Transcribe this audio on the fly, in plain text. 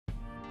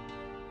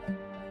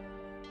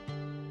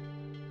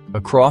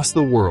Across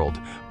the world,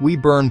 we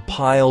burn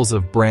piles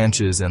of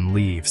branches and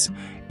leaves,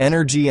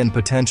 energy and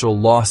potential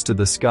lost to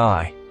the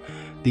sky.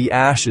 The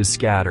ash is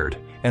scattered,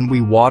 and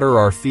we water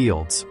our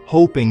fields,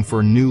 hoping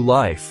for new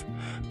life.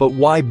 But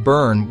why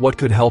burn what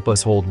could help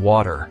us hold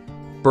water?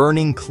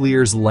 Burning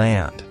clears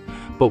land,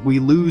 but we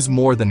lose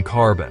more than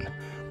carbon.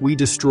 We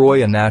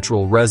destroy a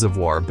natural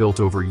reservoir built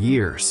over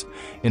years.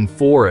 In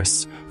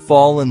forests,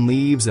 fallen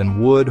leaves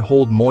and wood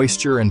hold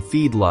moisture and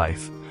feed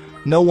life.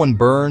 No one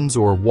burns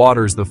or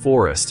waters the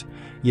forest,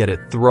 yet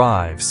it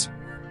thrives.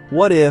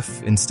 What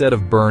if, instead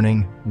of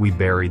burning, we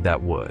buried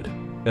that wood?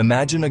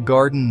 Imagine a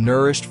garden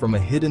nourished from a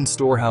hidden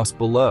storehouse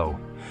below.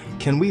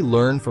 Can we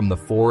learn from the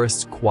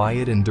forest's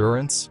quiet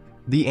endurance?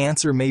 The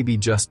answer may be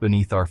just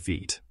beneath our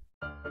feet.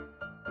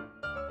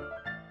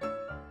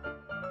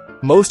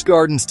 Most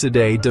gardens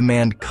today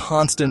demand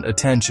constant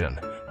attention,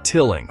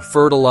 tilling,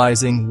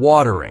 fertilizing,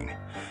 watering.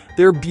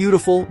 They're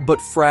beautiful but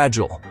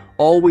fragile,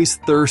 always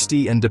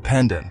thirsty and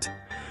dependent.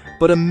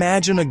 But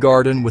imagine a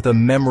garden with a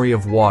memory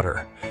of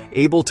water,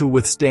 able to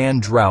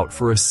withstand drought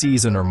for a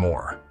season or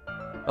more.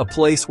 A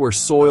place where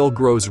soil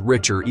grows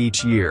richer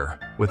each year,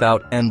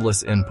 without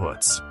endless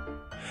inputs.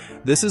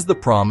 This is the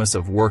promise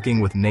of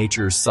working with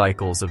nature's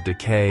cycles of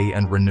decay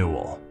and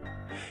renewal.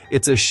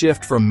 It's a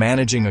shift from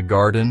managing a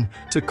garden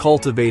to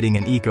cultivating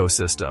an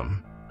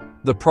ecosystem.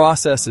 The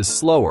process is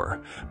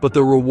slower, but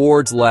the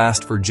rewards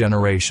last for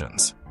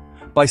generations.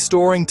 By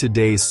storing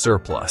today's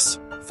surplus,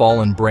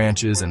 fallen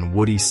branches and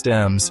woody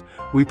stems,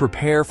 we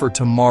prepare for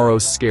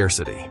tomorrow's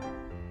scarcity.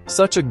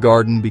 Such a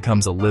garden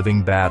becomes a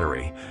living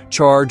battery,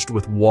 charged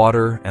with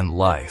water and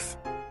life.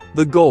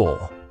 The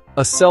goal: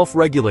 a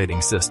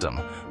self-regulating system,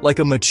 like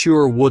a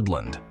mature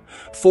woodland.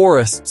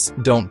 Forests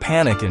don't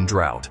panic in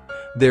drought.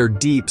 Their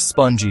deep,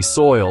 spongy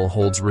soil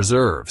holds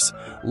reserves.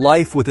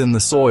 Life within the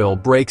soil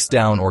breaks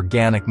down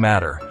organic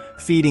matter,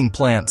 feeding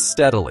plants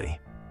steadily.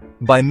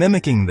 By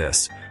mimicking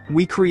this,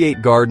 we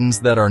create gardens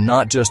that are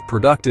not just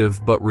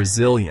productive but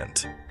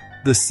resilient.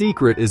 The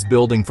secret is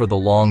building for the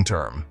long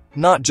term,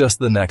 not just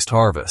the next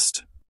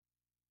harvest.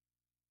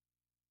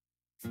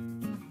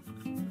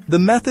 The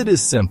method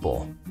is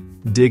simple.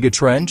 Dig a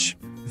trench,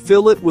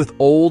 fill it with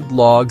old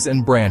logs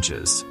and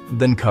branches,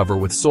 then cover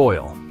with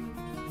soil.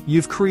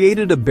 You've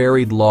created a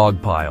buried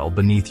log pile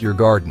beneath your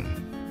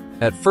garden.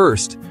 At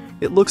first,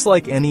 it looks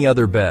like any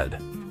other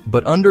bed,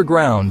 but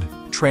underground,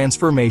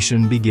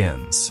 transformation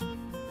begins.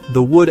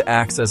 The wood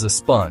acts as a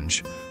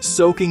sponge,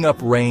 soaking up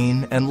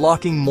rain and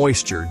locking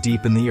moisture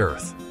deep in the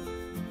earth.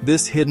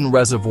 This hidden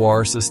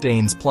reservoir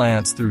sustains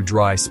plants through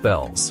dry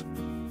spells.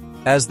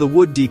 As the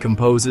wood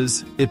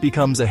decomposes, it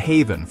becomes a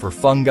haven for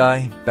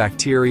fungi,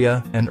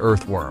 bacteria, and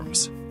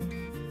earthworms.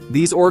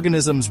 These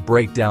organisms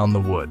break down the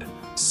wood,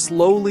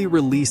 slowly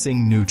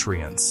releasing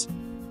nutrients.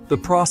 The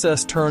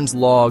process turns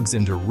logs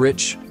into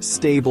rich,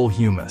 stable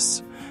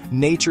humus,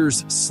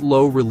 nature's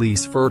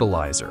slow-release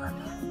fertilizer.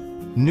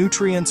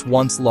 Nutrients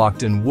once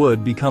locked in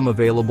wood become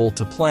available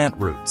to plant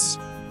roots.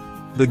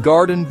 The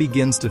garden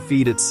begins to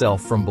feed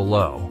itself from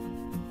below.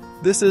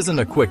 This isn't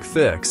a quick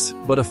fix,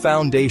 but a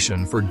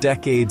foundation for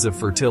decades of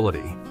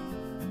fertility.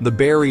 The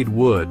buried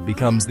wood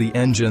becomes the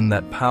engine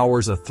that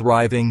powers a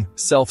thriving,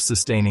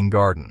 self-sustaining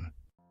garden.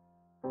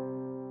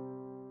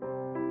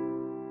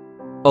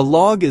 A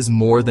log is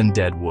more than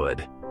dead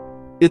wood.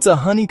 It's a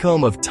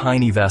honeycomb of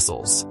tiny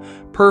vessels,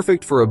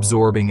 perfect for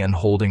absorbing and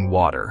holding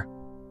water.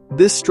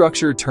 This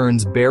structure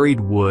turns buried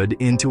wood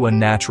into a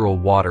natural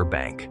water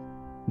bank.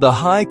 The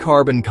high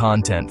carbon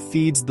content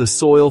feeds the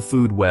soil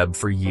food web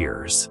for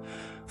years.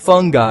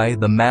 Fungi,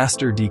 the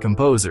master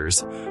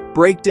decomposers,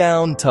 break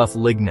down tough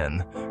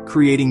lignin,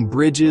 creating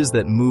bridges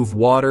that move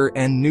water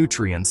and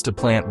nutrients to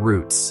plant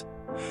roots.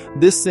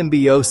 This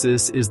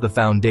symbiosis is the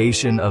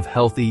foundation of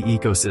healthy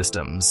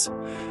ecosystems.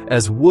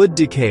 As wood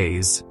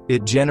decays,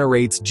 it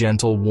generates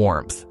gentle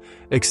warmth,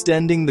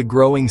 extending the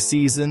growing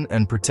season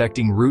and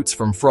protecting roots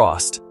from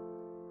frost.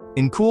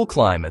 In cool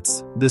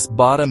climates, this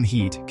bottom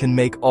heat can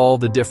make all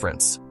the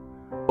difference.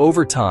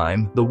 Over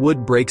time, the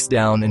wood breaks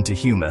down into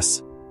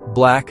humus,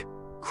 black,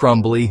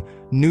 crumbly,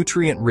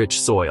 nutrient-rich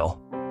soil.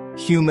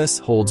 Humus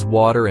holds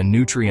water and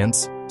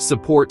nutrients,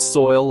 supports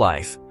soil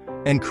life,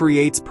 and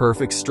creates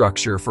perfect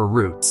structure for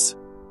roots.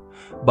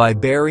 By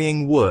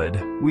burying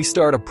wood, we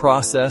start a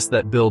process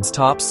that builds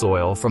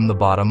topsoil from the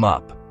bottom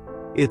up.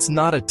 It's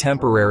not a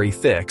temporary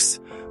fix,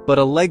 but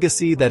a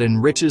legacy that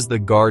enriches the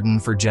garden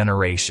for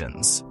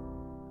generations.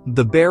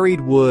 The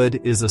buried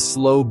wood is a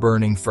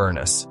slow-burning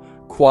furnace,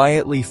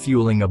 quietly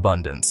fueling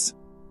abundance.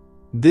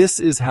 This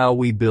is how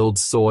we build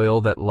soil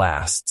that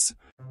lasts.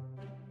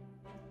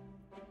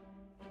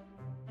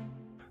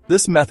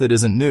 This method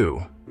isn't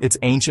new, it's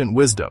ancient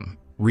wisdom,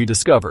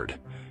 rediscovered.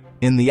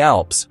 In the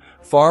Alps,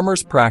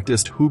 farmers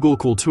practiced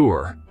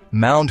hugelkultur,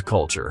 mound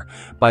culture,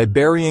 by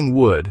burying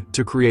wood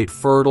to create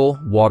fertile,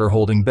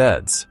 water-holding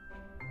beds.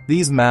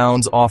 These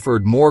mounds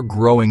offered more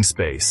growing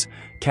space,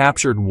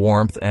 captured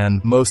warmth,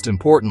 and, most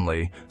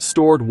importantly,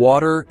 stored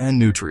water and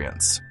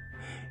nutrients.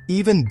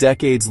 Even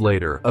decades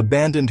later,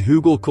 abandoned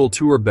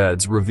hugelkultur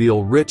beds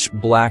reveal rich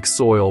black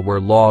soil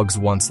where logs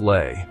once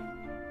lay.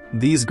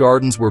 These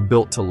gardens were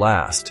built to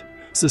last,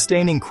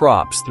 sustaining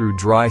crops through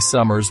dry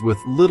summers with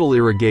little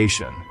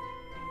irrigation.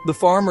 The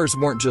farmers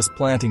weren't just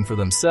planting for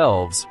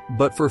themselves,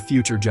 but for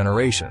future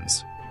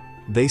generations.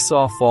 They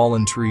saw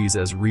fallen trees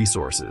as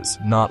resources,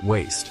 not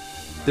waste.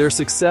 Their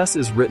success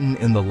is written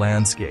in the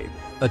landscape,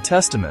 a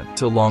testament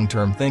to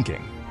long-term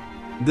thinking.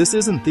 This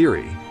isn't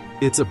theory,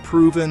 it's a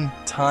proven,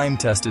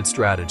 time-tested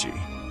strategy.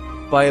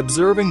 By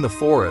observing the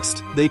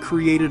forest, they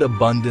created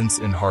abundance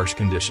in harsh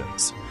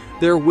conditions.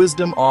 Their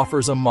wisdom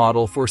offers a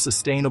model for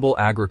sustainable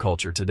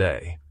agriculture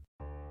today.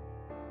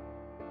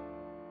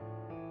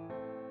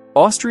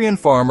 Austrian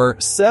farmer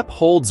Sepp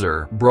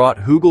Holzer brought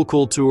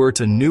hugelkultur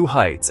to new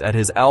heights at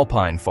his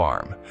alpine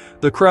farm,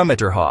 the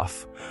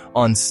Kremeterhof.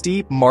 On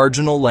steep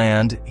marginal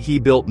land, he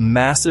built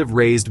massive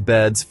raised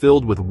beds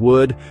filled with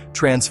wood,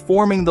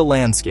 transforming the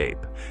landscape.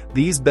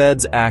 These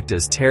beds act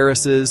as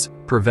terraces,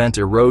 prevent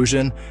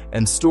erosion,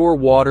 and store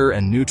water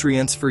and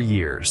nutrients for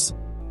years.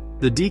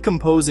 The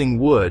decomposing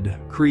wood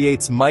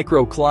creates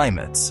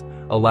microclimates,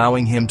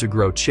 allowing him to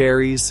grow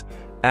cherries,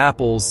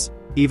 apples,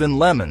 even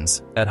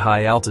lemons at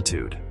high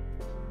altitude.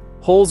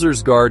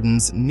 Holzer's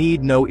gardens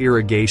need no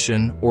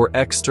irrigation or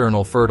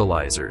external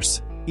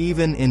fertilizers,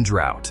 even in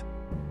drought.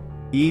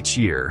 Each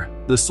year,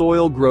 the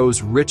soil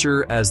grows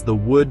richer as the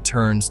wood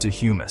turns to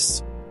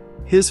humus.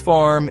 His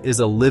farm is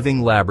a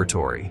living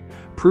laboratory,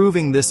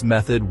 proving this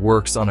method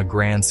works on a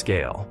grand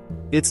scale.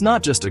 It's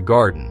not just a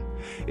garden,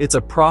 it's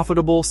a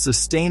profitable,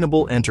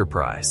 sustainable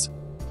enterprise.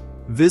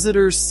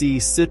 Visitors see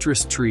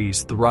citrus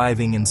trees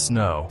thriving in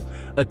snow,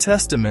 a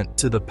testament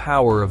to the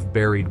power of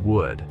buried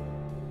wood.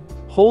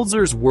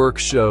 Holzer's work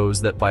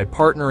shows that by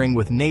partnering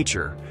with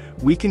nature,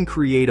 we can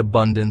create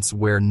abundance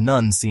where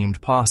none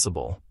seemed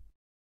possible.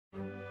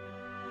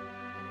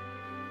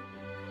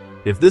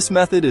 If this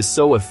method is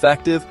so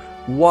effective,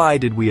 why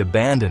did we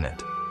abandon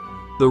it?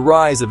 The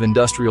rise of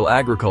industrial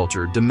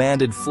agriculture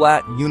demanded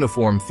flat,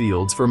 uniform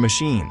fields for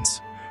machines.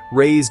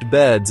 Raised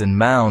beds and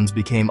mounds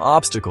became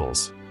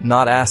obstacles,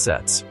 not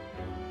assets.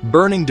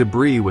 Burning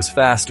debris was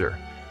faster,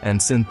 and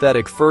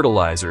synthetic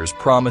fertilizers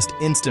promised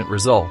instant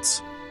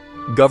results.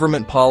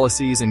 Government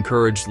policies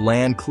encouraged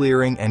land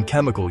clearing and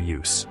chemical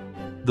use.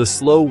 The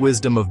slow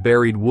wisdom of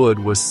buried wood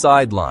was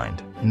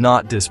sidelined,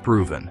 not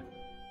disproven.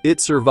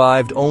 It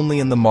survived only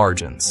in the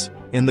margins,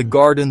 in the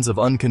gardens of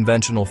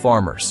unconventional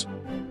farmers.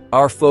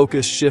 Our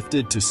focus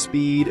shifted to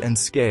speed and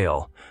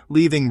scale,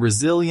 leaving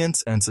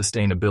resilience and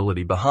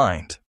sustainability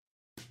behind.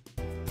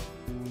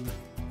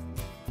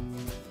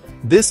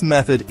 This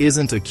method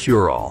isn't a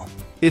cure-all.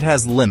 It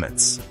has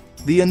limits.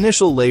 The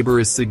initial labor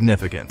is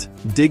significant.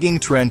 Digging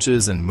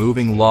trenches and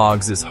moving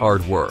logs is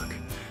hard work.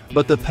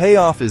 But the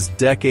payoff is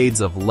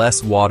decades of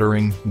less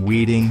watering,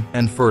 weeding,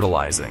 and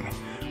fertilizing.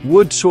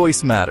 Wood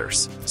choice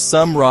matters.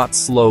 Some rot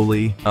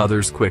slowly,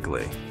 others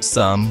quickly.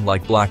 Some,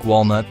 like black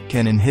walnut,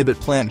 can inhibit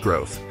plant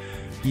growth.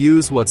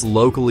 Use what's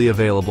locally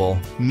available,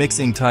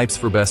 mixing types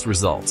for best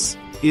results.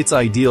 It's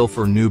ideal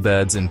for new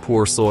beds in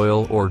poor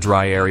soil or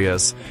dry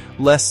areas,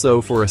 less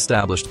so for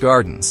established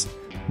gardens.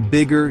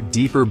 Bigger,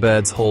 deeper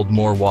beds hold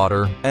more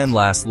water and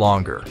last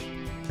longer.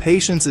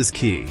 Patience is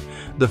key.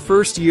 The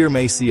first year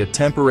may see a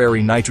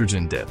temporary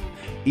nitrogen dip,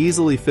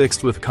 easily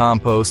fixed with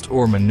compost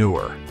or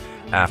manure.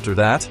 After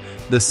that,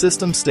 the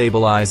system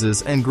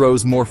stabilizes and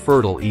grows more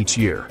fertile each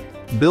year.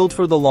 Build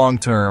for the long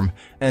term,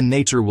 and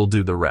nature will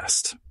do the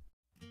rest.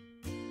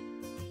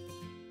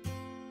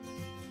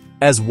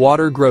 As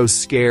water grows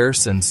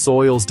scarce and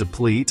soils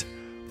deplete,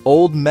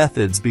 old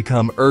methods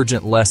become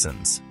urgent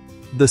lessons.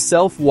 The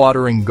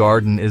self-watering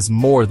garden is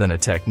more than a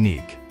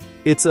technique.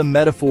 It's a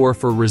metaphor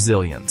for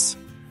resilience.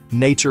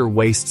 Nature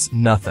wastes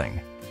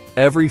nothing.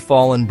 Every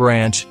fallen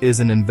branch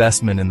is an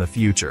investment in the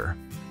future.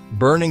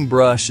 Burning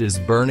brush is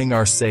burning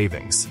our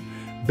savings.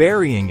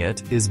 Burying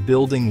it is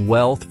building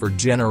wealth for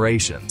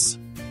generations.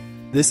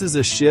 This is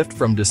a shift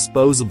from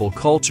disposable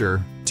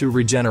culture to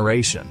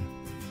regeneration.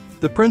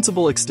 The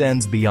principle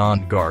extends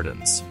beyond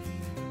gardens.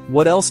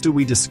 What else do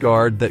we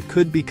discard that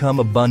could become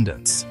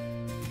abundance?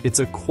 It's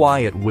a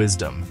quiet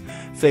wisdom,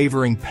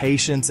 favoring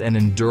patience and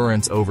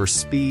endurance over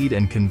speed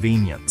and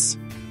convenience.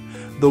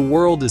 The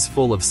world is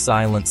full of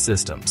silent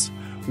systems,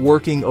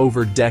 working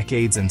over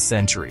decades and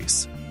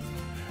centuries.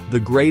 The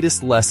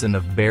greatest lesson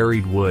of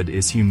buried wood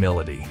is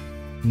humility.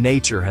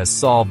 Nature has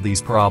solved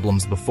these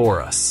problems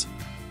before us.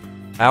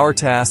 Our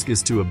task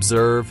is to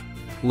observe,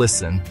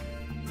 listen,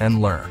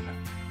 and learn.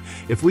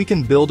 If we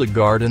can build a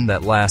garden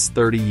that lasts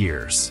 30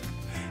 years,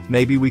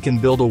 maybe we can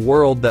build a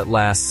world that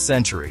lasts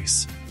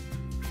centuries.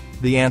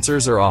 The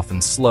answers are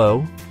often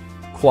slow,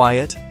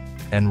 quiet,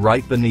 and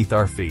right beneath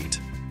our feet.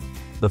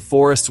 The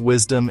forest's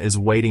wisdom is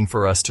waiting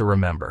for us to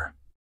remember.